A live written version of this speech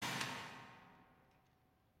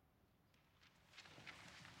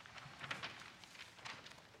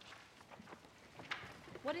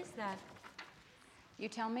What is that? You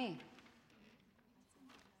tell me.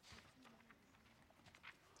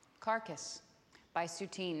 Carcass by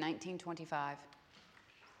Soutine, 1925.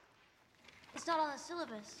 It's not on the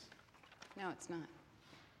syllabus. No, it's not.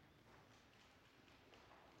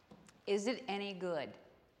 Is it any good?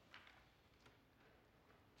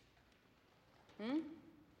 Come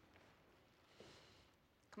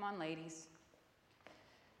on, ladies.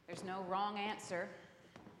 There's no wrong answer.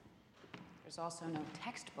 There's also no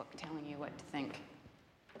textbook telling you what to think.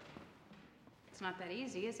 It's not that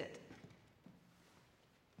easy, is it?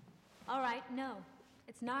 All right, no.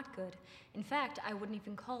 It's not good. In fact, I wouldn't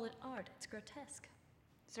even call it art. It's grotesque.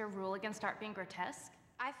 Is there a rule against art being grotesque?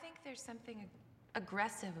 I think there's something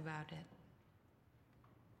aggressive about it.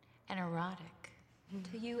 And erotic.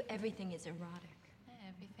 To you, everything is erotic.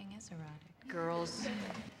 Everything is erotic. Girls.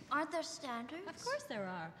 Aren't there standards? Of course there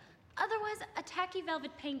are. Otherwise, a tacky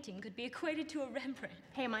velvet painting could be equated to a Rembrandt.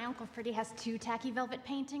 Hey, my Uncle Freddie has 2 tacky velvet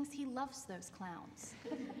paintings. He loves those clowns.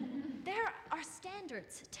 There are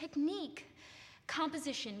standards, technique,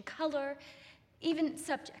 composition, color, even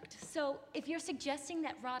subject. So if you're suggesting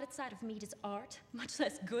that rotted side of meat is art, much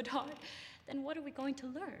less good art, then what are we going to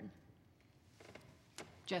learn?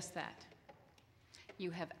 Just that. You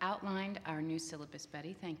have outlined our new syllabus,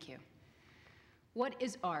 Betty. Thank you. What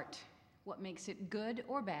is art? What makes it good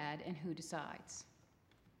or bad, and who decides?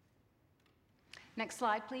 Next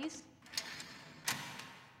slide, please.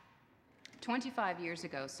 25 years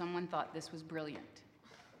ago, someone thought this was brilliant.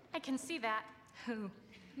 I can see that. Who?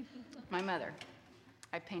 My mother.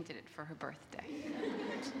 I painted it for her birthday.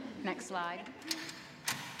 Next slide.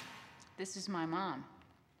 This is my mom.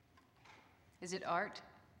 Is it art?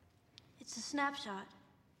 It's a snapshot.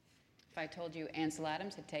 If I told you Ansel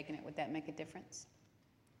Adams had taken it, would that make a difference?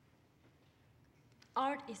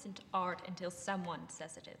 Art isn't art until someone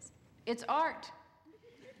says it is. It's art.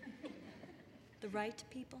 The right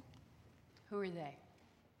people? Who are they?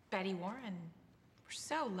 Betty Warren. We're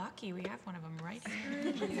so lucky we have one of them right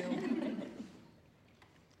here.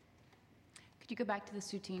 Could you go back to the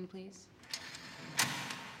Soutine, please?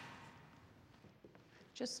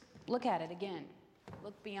 Just look at it again.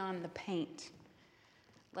 Look beyond the paint.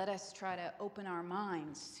 Let us try to open our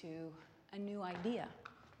minds to a new idea.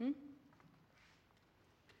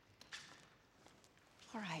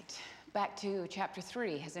 All right, back to chapter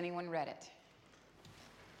 3. Has anyone read it?